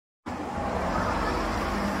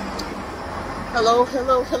Hello,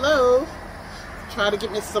 hello, hello. Try to get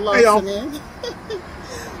Mr. Lawson in.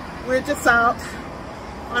 We're just out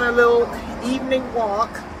on a little evening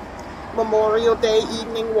walk. Memorial Day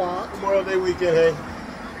evening walk. Memorial Day weekend, hey?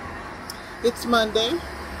 It's Monday.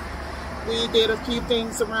 We did a few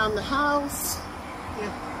things around the house.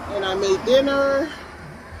 Yeah. And I made dinner.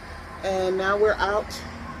 And now we're out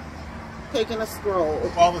taking a stroll.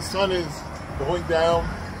 While the sun is going down,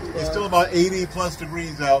 it's still about 80 plus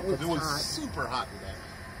degrees out because it was hot. super hot today.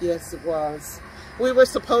 Yes, it was. We were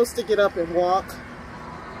supposed to get up and walk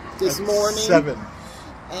this morning. 7.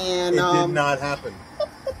 And it did not happen.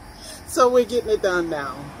 So we're getting it done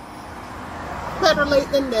now. Better late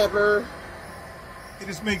than never. It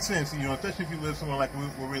just makes sense, especially if you live somewhere like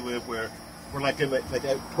where we live, where we're like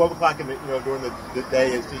at 12 o'clock in the, during the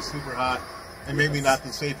day, it's just super hot, and maybe not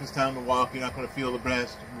the safest time to walk. You're not going to feel the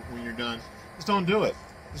best when you're done. Just don't do it.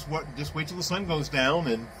 Just wait till the sun goes down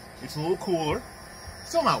and it's a little cooler.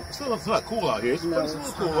 Still not cool out here. It's a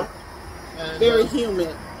little cooler. And, very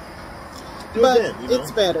humid. Do but it then, it's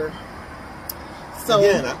better. So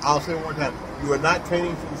again, I'll say it one more time. You are not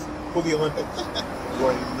training for the Olympics. You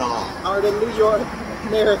are not. Or the New York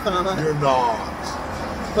Marathon. You're not.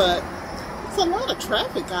 But it's a lot of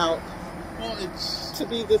traffic out. Well, it's to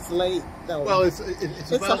be this late though. Well, it's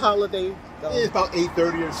about, a holiday though. It's about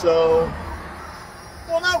 8:30 or so.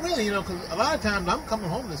 Well, not really, because a lot of times I'm coming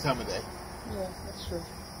home this time of day. Yeah, that's true.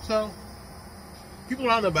 So, people are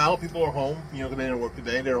out and about. People are home, because they didn't work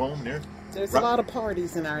today. They're home. There's a lot of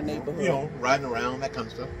parties in our neighborhood. Riding around, that kind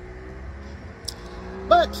of stuff.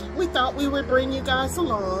 But we thought we would bring you guys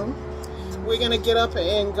along. We're going to get up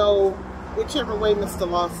and go whichever way Mr.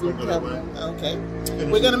 Lawson comes. Okay.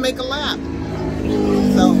 We're going to make a lap.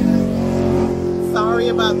 So, sorry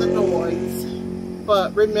about the noise.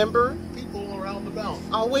 But remember,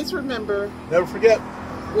 always remember. Never forget.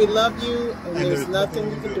 We love you, and there's nothing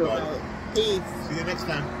you can do about it. Peace. See you next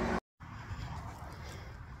time.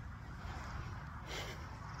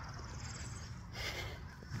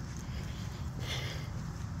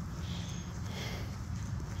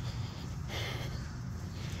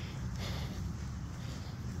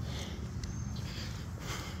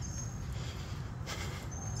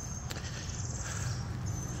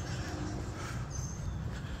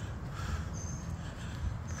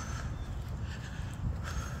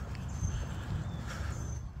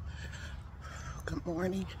 Good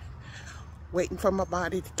morning. Waiting for my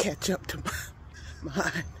body to catch up to my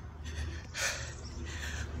mind.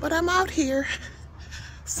 But I'm out here.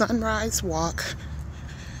 Sunrise walk.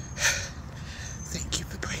 Thank you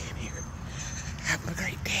for being here. Have a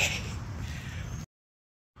great day.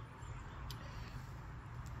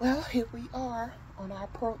 Well, here we are on our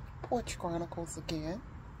Porch Chronicles again.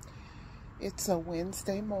 It's a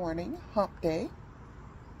Wednesday morning, hump day.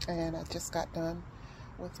 And I just got done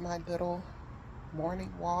with my little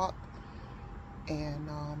morning walk and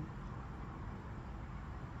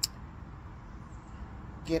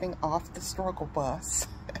getting off the struggle bus.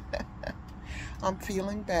 I'm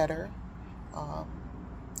feeling better.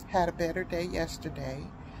 Had a better day yesterday,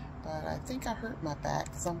 but I think I hurt my back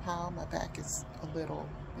somehow. My back is a little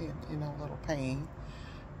in a little pain,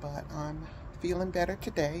 but I'm feeling better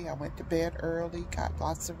today. I went to bed early, got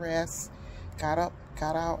lots of rest, got up,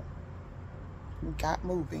 got out, and got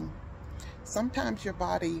moving. Sometimes your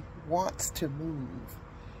body wants to move.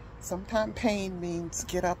 Sometimes pain means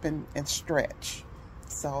get up and stretch.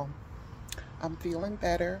 So I'm feeling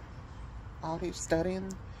better. Out here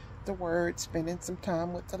studying the Word, spending some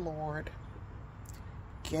time with the Lord.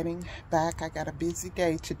 Getting back. I got a busy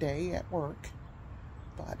day today at work.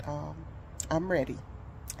 But I'm ready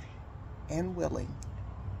and willing.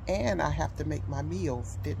 And I have to make my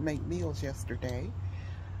meals. Didn't make meals yesterday,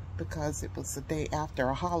 because it was the day after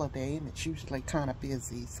a holiday and it's usually kind of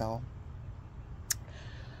busy. So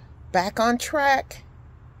back on track,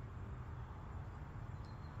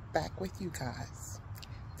 back with you guys.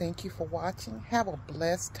 Thank you for watching. Have a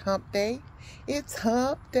blessed hump day. It's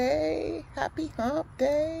hump day. Happy hump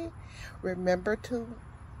day. Remember to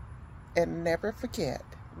and never forget,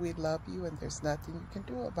 we love you and there's nothing you can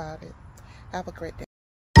do about it. Have a great day.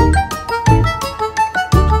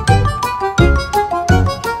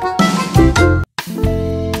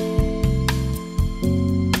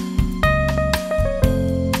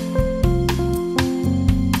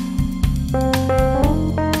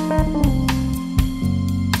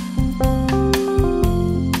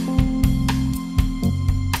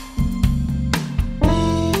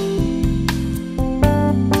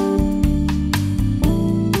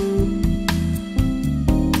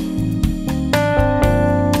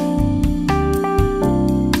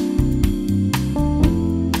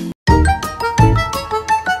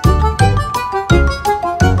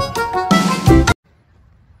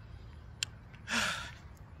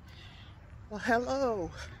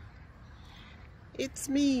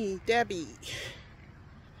 me, Debbie,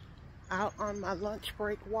 out on my lunch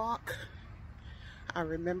break walk. I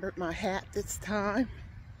remembered my hat this time.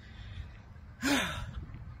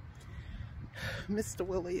 Mr.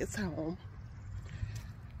 Willie is home.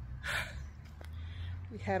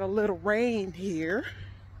 We had a little rain here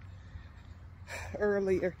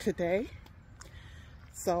earlier today,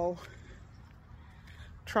 so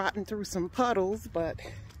trotting through some puddles, but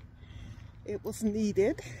it was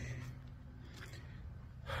needed.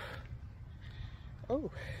 Oh,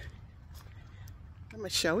 I'm gonna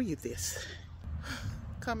show you this.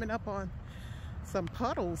 Coming up on some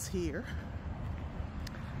puddles here.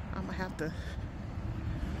 I'm gonna have to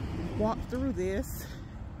walk through this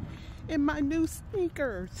in my new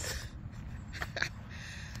sneakers.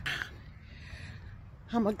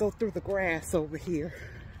 I'm gonna go through the grass over here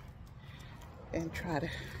and try to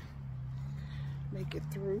make it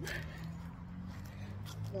through.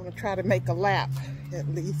 I want to try to make a lap at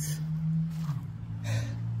least.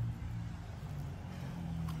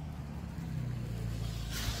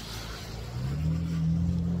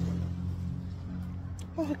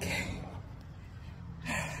 Okay.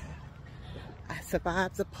 I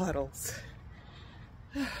survived the puddles.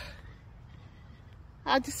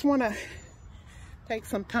 I just want to take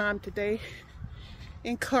some time today,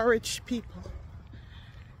 encourage people.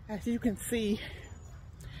 As you can see,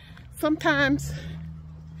 sometimes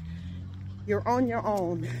you're on your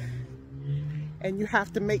own and you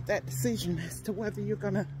have to make that decision as to whether you're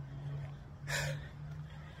gonna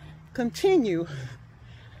continue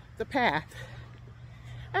the path.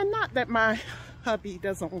 And not that my hubby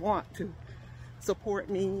doesn't want to support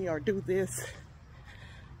me or do this,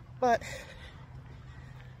 but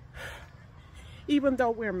even though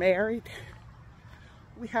we're married,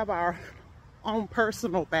 we have our own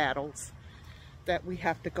personal battles that we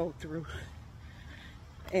have to go through.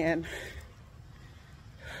 And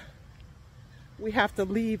we have to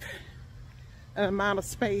leave an amount of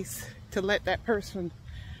space to let that person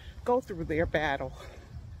go through their battle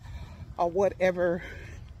or whatever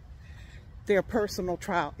their personal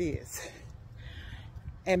trial is,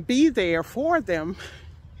 and be there for them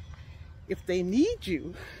if they need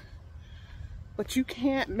you. But you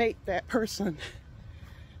can't make that person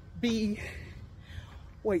be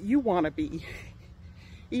what you want to be.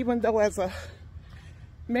 Even though as a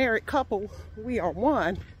married couple we are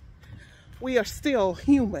one, we are still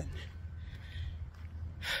human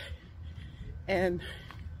and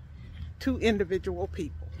two individual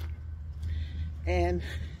people, and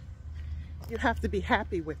you have to be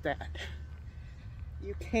happy with that.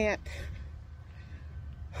 You can't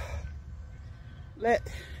let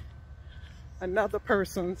another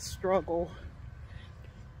person's struggle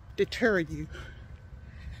deter you.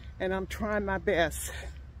 And I'm trying my best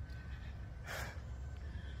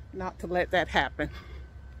not to let that happen.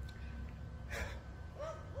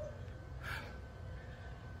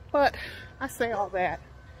 But I say all that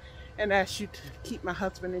and ask you to keep my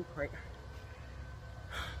husband in prayer.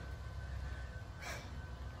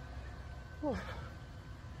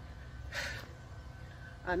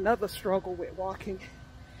 Another struggle with walking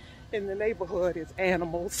in the neighborhood is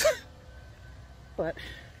animals. But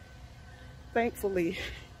thankfully,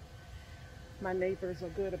 my neighbors are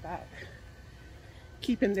good about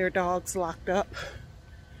keeping their dogs locked up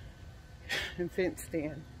and fenced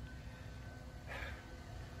in.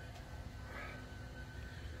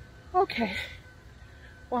 Okay,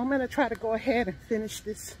 well, I'm gonna try to go ahead and finish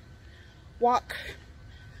this walk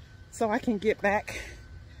so I can get back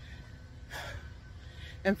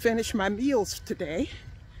and finish my meals today.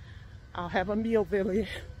 I'll have a meal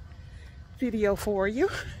video for you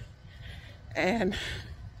and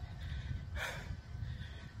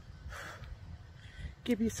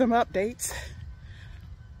give you some updates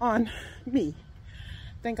on me.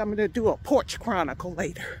 I think I'm gonna do a porch chronicle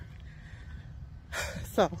later.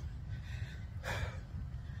 So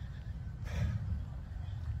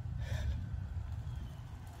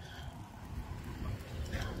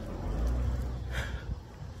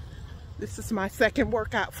this is my second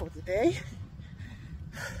workout for the day.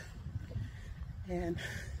 And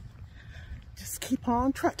just keep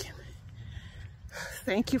on trucking.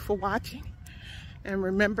 Thank you for watching. And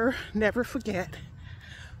remember, never forget,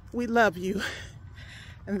 we love you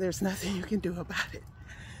and there's nothing you can do about it.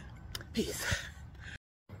 Peace.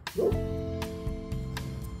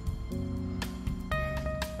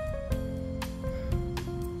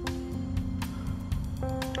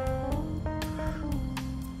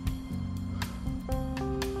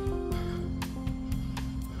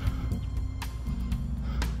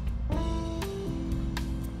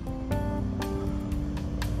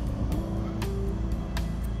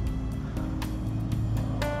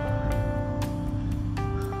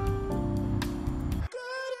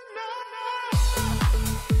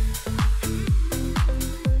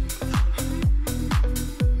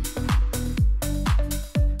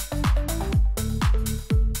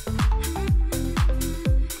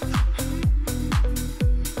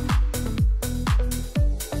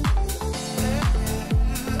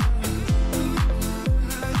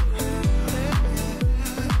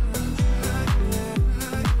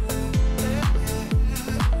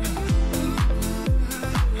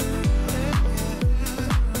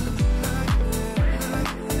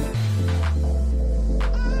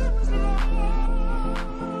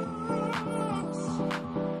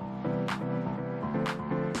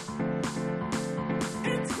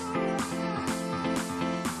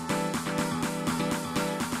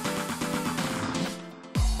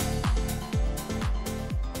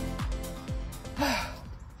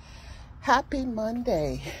 Happy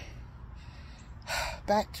Monday.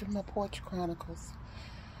 Back to my Porch Chronicles.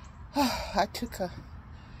 I took a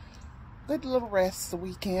good little rest the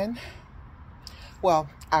weekend. Well,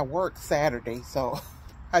 I worked Saturday, so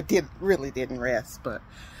I really didn't rest, but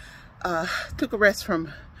took a rest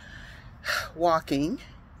from walking.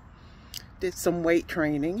 Did some weight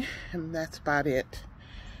training, and that's about it.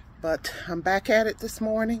 But I'm back at it this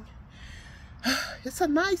morning. It's a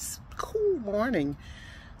nice, cool morning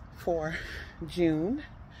for June.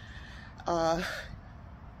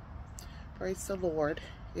 Praise the Lord.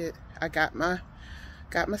 I got my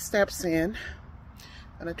steps in.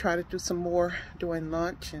 I'm gonna try to do some more during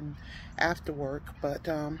lunch and after work, but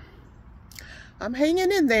I'm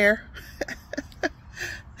hanging in there.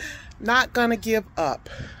 Not gonna give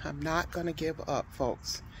up. I'm not gonna give up,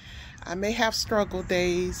 folks. I may have struggle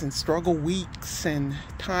days and struggle weeks and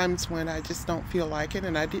times when I just don't feel like it,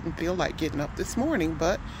 and I didn't feel like getting up this morning,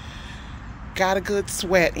 but got a good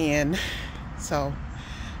sweat in, so,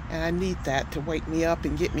 and I need that to wake me up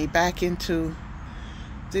and get me back into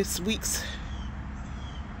this week's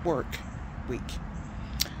work week.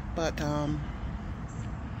 But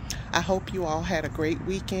I hope you all had a great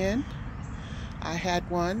weekend. I had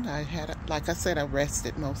one. Like I said, I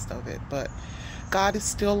rested most of it, but God is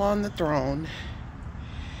still on the throne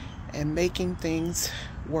and making things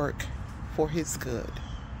work for his good.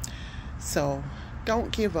 So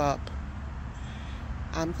don't give up.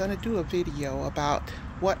 I'm going to do a video about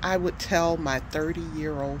what I would tell my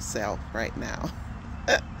 30-year-old self right now.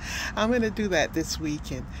 I'm going to do that this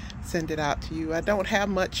week and send it out to you. I don't have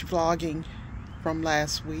much vlogging from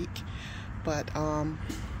last week, but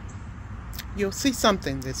you'll see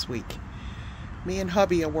something this week. Me and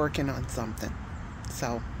hubby are working on something.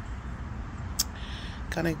 So,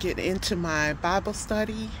 gonna get into my Bible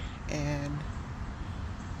study and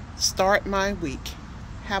start my week.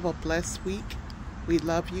 Have a blessed week. We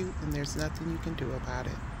love you, and there's nothing you can do about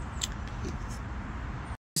it. Peace.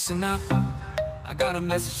 Listen up, I got a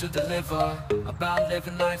message to deliver about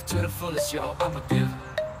living life to the fullest, yo. I'ma give.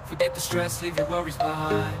 Forget the stress, leave your worries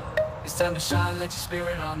behind. It's time to shine, let your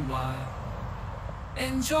spirit unwind.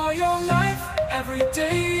 Enjoy your life every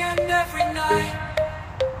day and every night.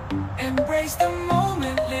 Embrace the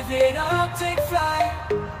moment, live it up, take flight.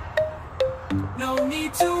 No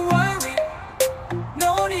need to worry,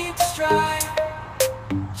 no need to strive.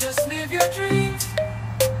 Just live your dreams,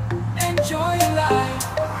 enjoy your life.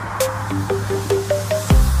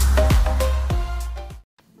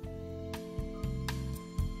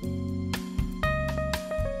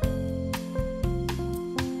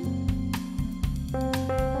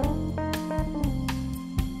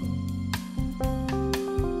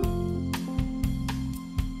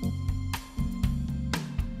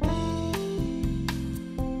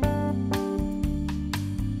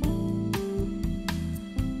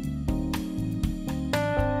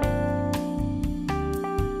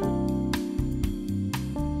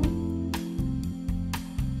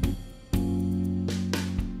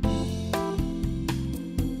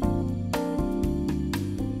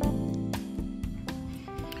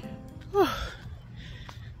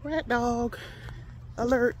 Rat dog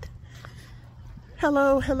alert.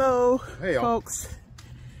 Hello, hello, hey, folks.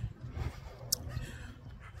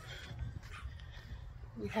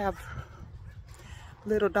 We have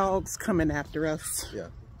little dogs coming after us. Yeah,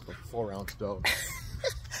 a 4-ounce dog.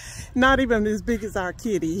 Not even as big as our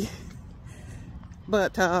kitty,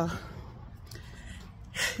 but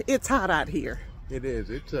it's hot out here. It is.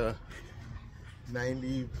 It's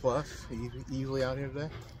 90 plus easily out here today.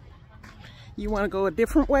 You want to go a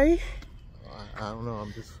different way? I don't know.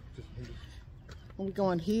 I'm just Are we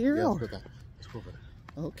going here? Yeah, or? let's go over there.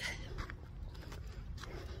 Okay.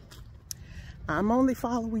 I'm only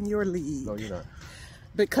following your lead. No, you're not.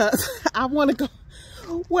 Because I want to go.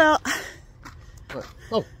 Well. What?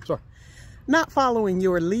 Oh, sorry. Not following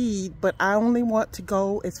your lead, but I only want to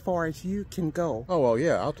go as far as you can go. Oh well,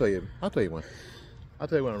 yeah. I'll tell you when. I'll tell you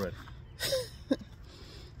when I'm ready. I'll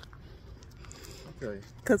tell you.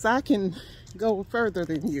 Because I can go further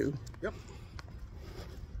than you. Yep.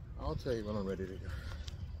 I'll tell you when I'm ready to go.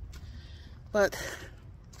 But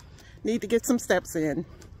need to get some steps in.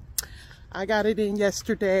 I got it in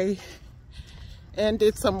yesterday and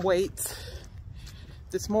did some weights.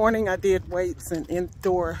 This morning I did weights and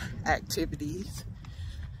indoor activities.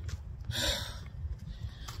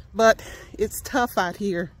 But it's tough out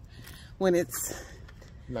here when it's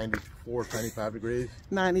 94, 95 degrees.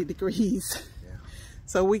 90 degrees. Yeah.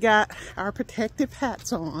 So we got our protective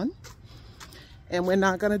hats on, and we're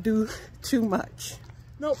not gonna do too much.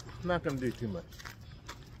 Nope, not gonna do too much.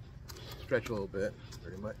 Stretch a little bit,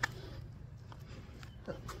 pretty much.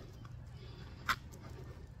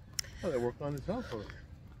 Oh, they're working on the telephone.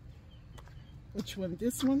 Which one?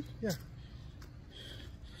 This one? Yeah.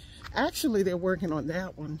 Actually, they're working on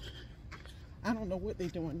that one. I don't know what they're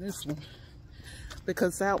doing this one,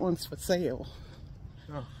 because that one's for sale.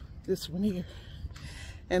 Oh. This one here.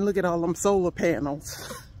 And look at all them solar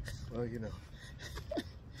panels. Well, you know.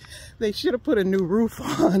 They should have put a new roof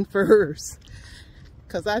on first,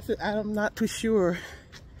 because I'm not too sure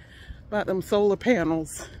about them solar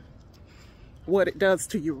panels, what it does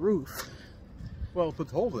to your roof. Well, it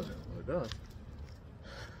puts holes in it. It does.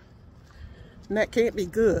 And that can't be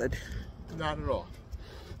good. Not at all.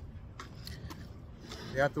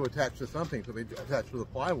 You have to attach to something, so they attach to the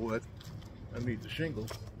plywood underneath the shingles.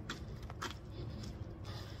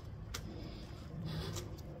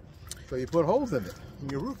 So you put holes in it, in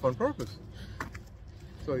your roof on purpose.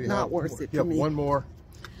 So you Not have, worth it you to have me. one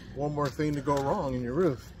more thing to go wrong in your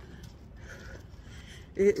roof.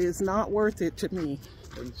 It is not worth it to me.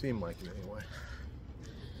 Doesn't seem like it anyway.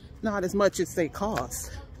 Not as much as they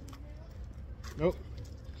cost. Nope.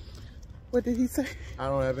 What did he say? I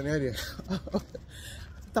don't have any idea.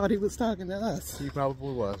 Thought he was talking to us. He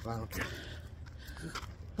probably was. I don't care.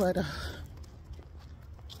 But,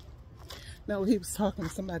 no, he was talking to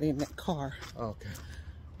somebody in that car. Okay.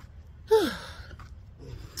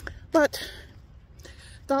 But,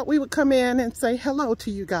 thought we would come in and say hello to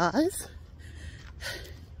you guys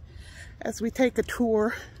as we take a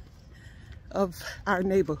tour of our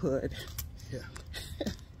neighborhood. Yeah.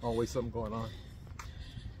 Always something going on.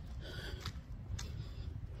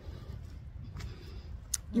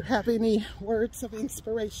 You have any words of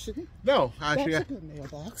inspiration? No, actually. That's a good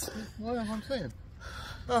mailbox. Well, that's what I'm saying.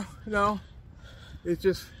 Oh, no. It's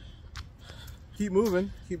just keep moving,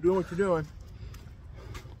 keep doing what you're doing.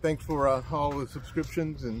 Thanks for all the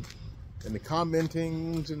subscriptions and the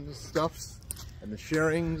commentings and the stuffs and the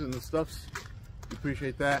sharings and the stuffs. We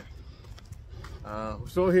appreciate that. We're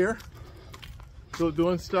still here, still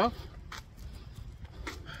doing stuff.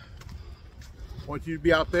 Want you to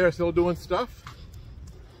be out there still doing stuff.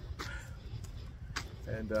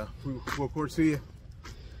 And we'll of course see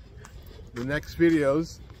the next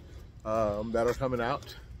videos that are coming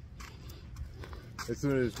out as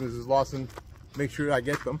soon as Mrs. Lawson makes sure I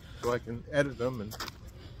get them so I can edit them and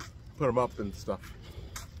put them up and stuff.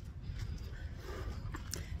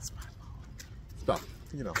 Stuff,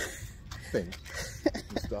 you know, things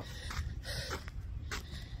and stuff.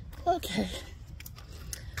 Okay.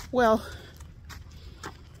 Well,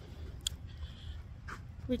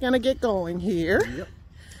 we're gonna get going here. Yep.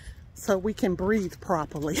 So we can breathe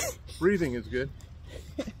properly. Breathing is good.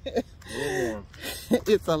 A little warm.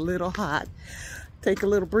 It's a little hot. Take a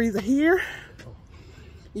little breather here.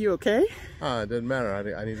 You okay? It doesn't matter.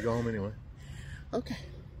 I need to go home anyway. Okay.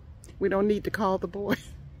 We don't need to call the boy.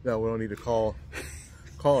 No, we don't need to call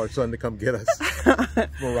our son to come get us from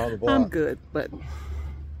around the block. I'm good, but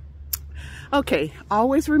okay.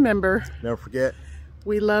 Always remember, Never forget.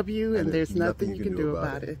 we love you and there's nothing you can do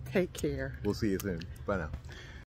about it. Take care. We'll see you soon. Bye now.